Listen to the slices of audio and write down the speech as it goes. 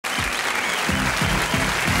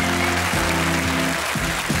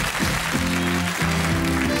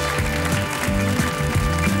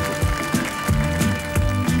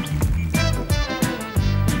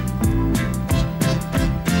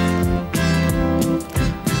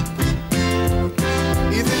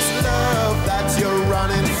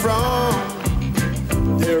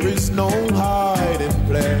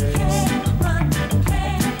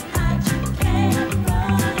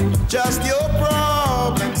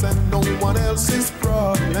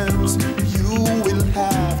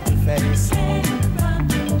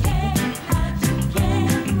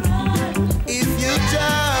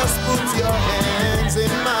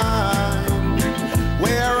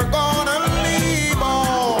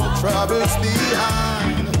troubles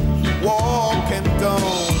behind. Walk and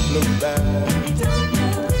don't look back.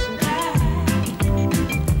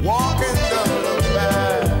 Walk and don't look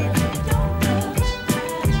back.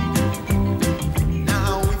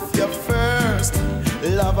 Now if your first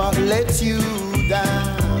lover lets you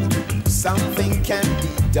down, something can be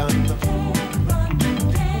done.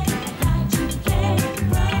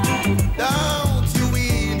 Don't you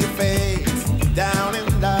wheel your face down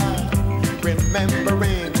in love,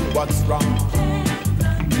 remembering what's wrong.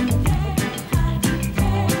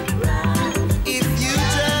 If you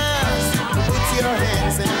just put your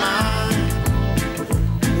hands in mine,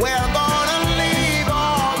 we're gonna leave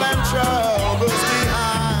all them troubles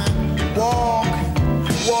behind. Walk,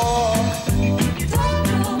 walk,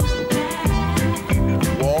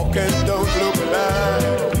 walk and don't look back.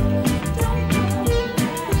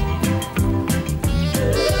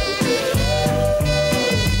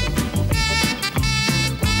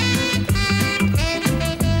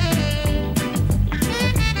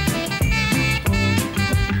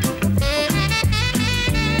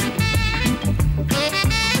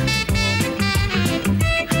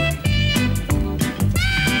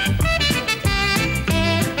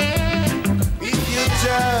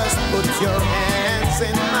 Just put your hands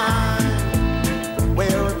in mine.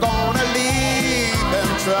 We're gonna leave them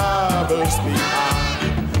troubles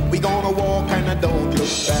behind. We're gonna walk and don't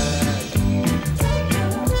look back.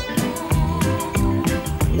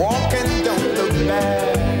 Walk and don't look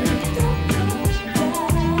back.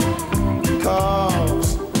 'Cause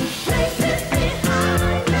places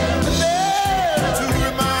behind them are there to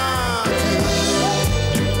remind you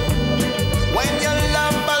when your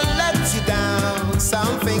lover lets you down,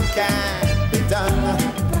 something can be done.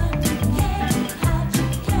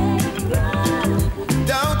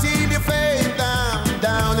 Don't keep your faith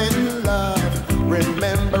down in love,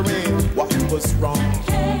 remembering what was wrong.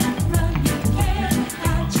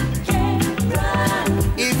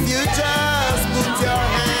 If you just put your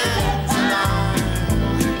hands in mine,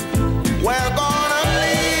 we're gonna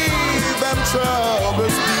leave them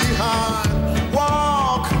troubles behind.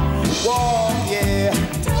 Walk, walk, yeah.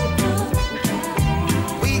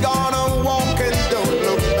 Gonna walk and don't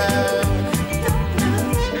look back.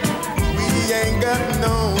 We ain't got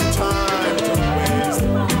no